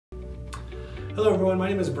Hello everyone, my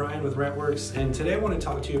name is Brian with RentWerx, and today I want to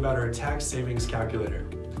talk to you about our tax savings calculator.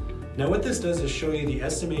 Now what this does is show you the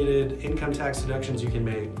estimated income tax deductions you can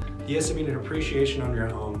make, the estimated appreciation on your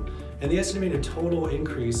home, and the estimated total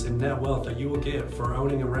increase in net wealth that you will get for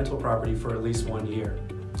owning a rental property for at least 1 year.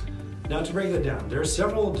 Now to break that down, there are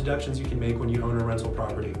several deductions you can make when you own a rental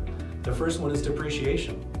property. The first one is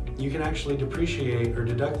depreciation. You can actually depreciate or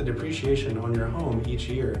deduct the depreciation on your home each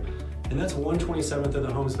year, and that's 1/27th of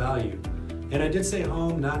the home's value. And I did say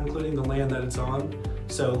home, not including the land that it's on.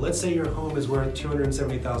 So let's say your home is worth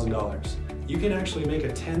 $270,000. You can actually make a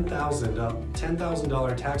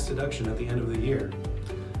 $10,000 tax deduction at the end of the year.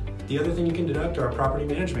 The other thing you can deduct are property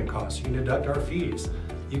management costs. You can deduct our fees.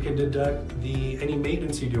 You can deduct any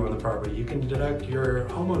maintenance you do on the property. You can deduct your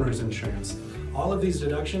homeowner's insurance. All of these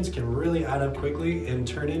deductions can really add up quickly and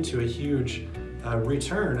turn into a huge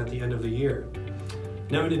return at the end of the year.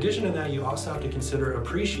 Now, in addition to that, you also have to consider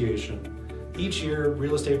appreciation. Each year,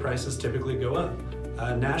 real estate prices typically go up.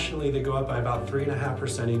 Nationally, they go up by about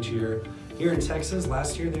 3.5% each year. Here in Texas,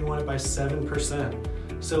 last year they went up by 7%.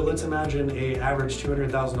 So let's imagine an average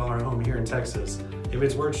 $200,000 home here in Texas. If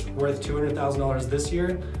it's worth $200,000 this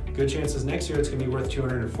year, good chances next year it's going to be worth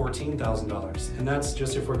 $214,000. And that's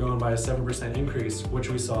just if we're going by a 7% increase, which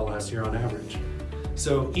we saw last year on average.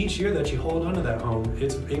 So each year that you hold onto that home,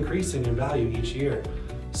 it's increasing in value each year.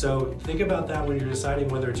 So think about that when you're deciding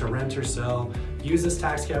whether to rent or sell. Use this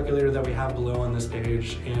tax calculator that we have below on this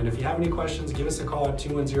page. And if you have any questions, give us a call at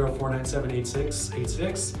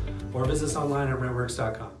 210-497-8686 or visit us online at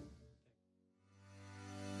rentwerx.com.